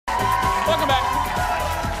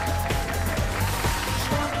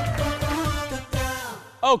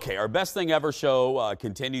Okay, our Best Thing Ever show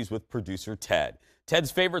continues with producer Ted.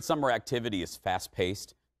 Ted's favorite summer activity is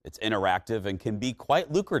fast-paced, it's interactive, and can be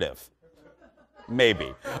quite lucrative.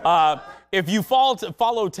 Maybe. If you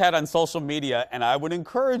follow Ted on social media, and I would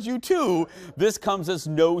encourage you to, this comes as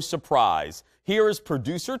no surprise. Here is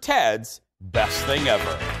producer Ted's Best Thing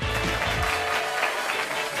Ever.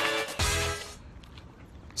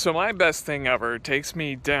 So my best thing ever takes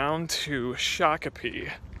me down to Shakopee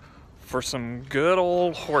for some good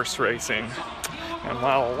old horse racing. And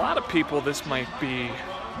while a lot of people this might be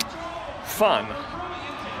fun,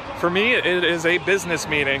 for me it is a business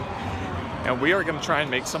meeting, and we are going to try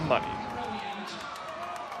and make some money.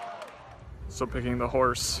 So picking the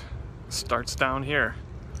horse starts down here,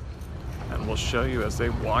 and we'll show you as they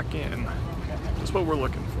walk in just what we're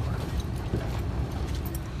looking for.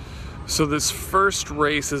 So this first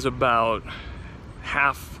race is about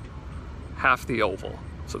half the oval,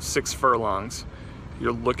 so 6 furlongs.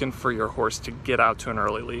 You're looking for your horse to get out to an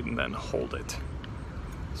early lead and then hold it.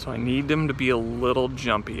 So I need him to be a little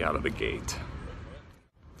jumpy out of the gate.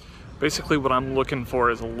 Basically what I'm looking for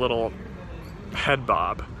is a little head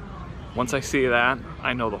bob. Once I see that,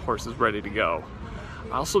 I know the horse is ready to go.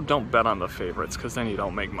 I also don't bet on the favorites because then you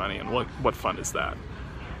don't make money, and what fun is that?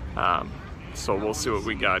 So we'll see what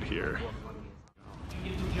we got here.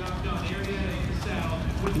 He's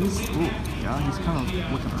kind of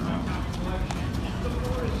looking around.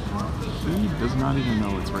 He does not even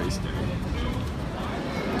know it's race day.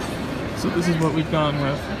 So this is what we've gone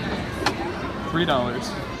with. $3,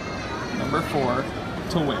 number 4,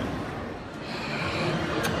 to win.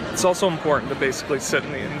 It's also important to basically sit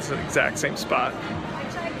in the exact same spot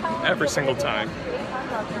every single time.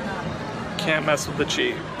 Can't mess with the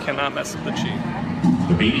cheat. Cannot mess with the cheat.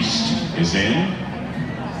 The beast is in.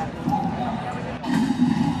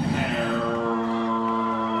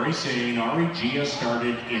 Racing, Arigia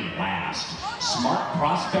started in last. Smart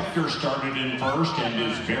Prospector started in first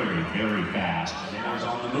and is very, very fast.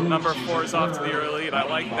 Number 4 is off to the early lead. I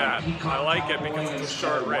like that. I like it because it's a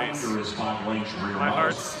short race. My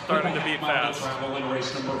heart's starting to beat fast.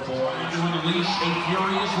 Race number 4. Doing the leash, a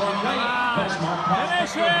furious runway. But Smart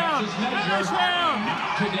Prospector Finish round!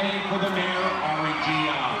 Not today for the mare,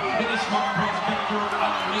 Arigia. Finish Smart Prospector,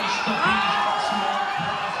 unleash the beast.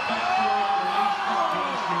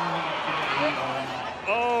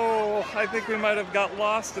 Oh, I think we might have got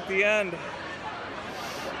lost at the end.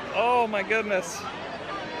 Oh my goodness.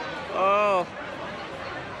 Oh,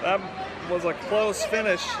 that was a close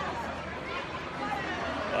finish.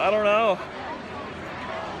 I don't know.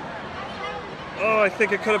 Oh, I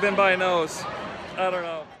think it could have been by a nose. I don't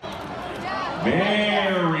know.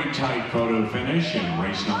 Very tight photo finish in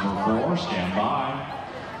race number 4. Stand by.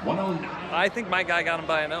 109. I think my guy got him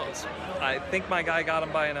by a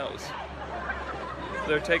nose.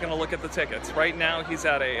 They're taking a look at the tickets. Right now, he's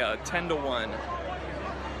at a 10 to 1.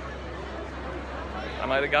 I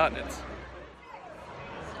might have gotten it.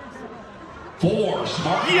 4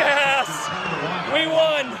 Smart. Yes! We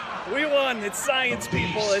won! We won! It's science,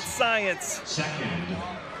 people. It's science. Second.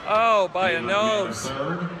 Oh, by a nose.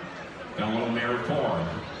 Third. Fellow Mare 4.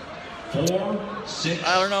 4, 6.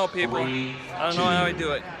 I don't know, people. 3, I don't know how I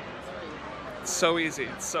do it. It's so easy.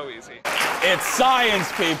 It's so easy. It's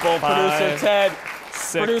science, people. 5, Producer Ted.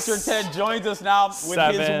 6, Producer Ted joins us now with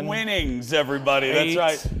 7, his winnings, everybody. 8.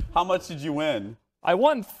 That's right. How much did you win? I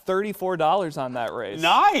won $34 on that race.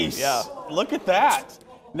 Nice. Yeah. Look at that.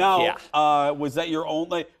 Now, Yeah. was that your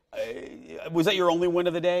only win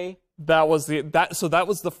of the day? That was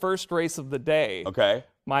the first race of the day. Okay.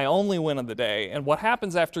 My only win of the day. And what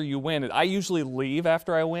happens after you win? I usually leave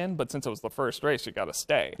after I win, but since it was the first race, you got to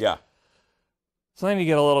stay. Yeah. So then you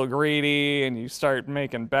get a little greedy and you start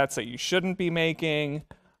making bets that you shouldn't be making.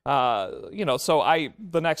 So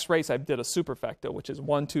the next race I did a superfecta, which is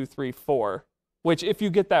 1, 2, 3, 4. Which, if you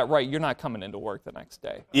get that right, you're not coming into work the next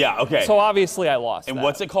day. Yeah, okay. So obviously I lost. And that.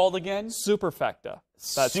 what's it called again? Superfecta.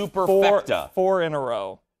 That's Superfecta. 4 in a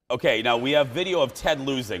row. Okay, now we have video of Ted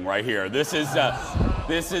losing right here. This is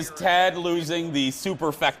Ted losing the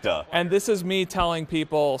superfecta. And this is me telling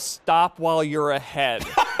people, stop while you're ahead.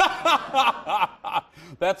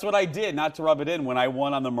 That's what I did, not to rub it in. When I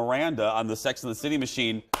won on the Miranda on the Sex and the City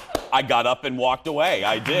machine, I got up and walked away.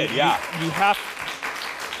 I did, yeah.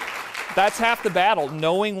 That's half the battle,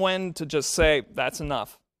 knowing when to just say, that's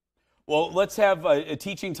enough. Well, let's have a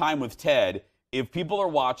teaching time with Ted. If people are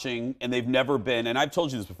watching and they've never been, and I've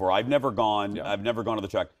told you this before, I've never gone to the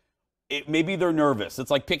track. Maybe they're nervous.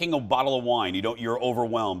 It's like picking a bottle of wine. You're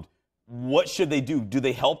overwhelmed. What should they do? Do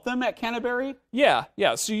they help them at Canterbury? Yeah.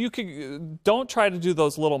 So you don't try to do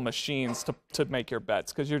those little machines to make your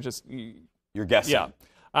bets because you're guessing. You're guessing. Yeah.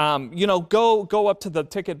 You know, go up to the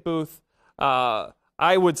ticket booth.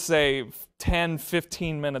 I would say 10,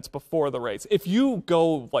 15 minutes before the race. If you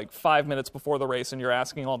go like 5 minutes before the race and you're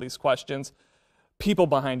asking all these questions, people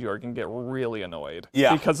behind you are going to get really annoyed.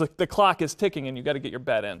 Yeah. Because the clock is ticking and you got to get your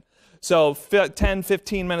bet in. So 10,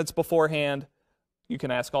 15 minutes beforehand, you can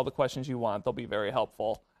ask all the questions you want. They'll be very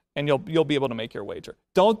helpful. And you'll be able to make your wager.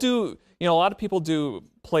 Don't do, you know, a lot of people do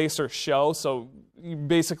place or show. So you're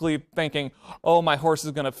basically thinking, oh, my horse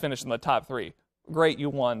is going to finish in the top 3. Great, you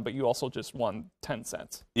won, but you also just won 10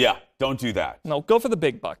 cents. Yeah, don't do that. No, go for the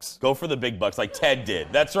big bucks. Go for the big bucks like Ted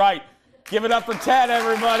did. That's right. Give it up for Ted,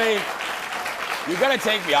 everybody. You got to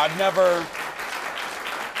take me. I've never...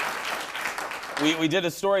 We did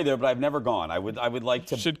a story there, but I've never gone. I would like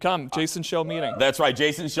to... Should come. Jason's show meeting. That's right,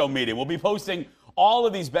 Jason's show meeting. We'll be posting all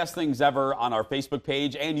of these best things ever on our Facebook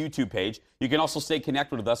page and YouTube page. You can also stay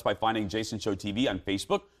connected with us by finding Jason Show TV on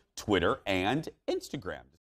Facebook, Twitter, and Instagram.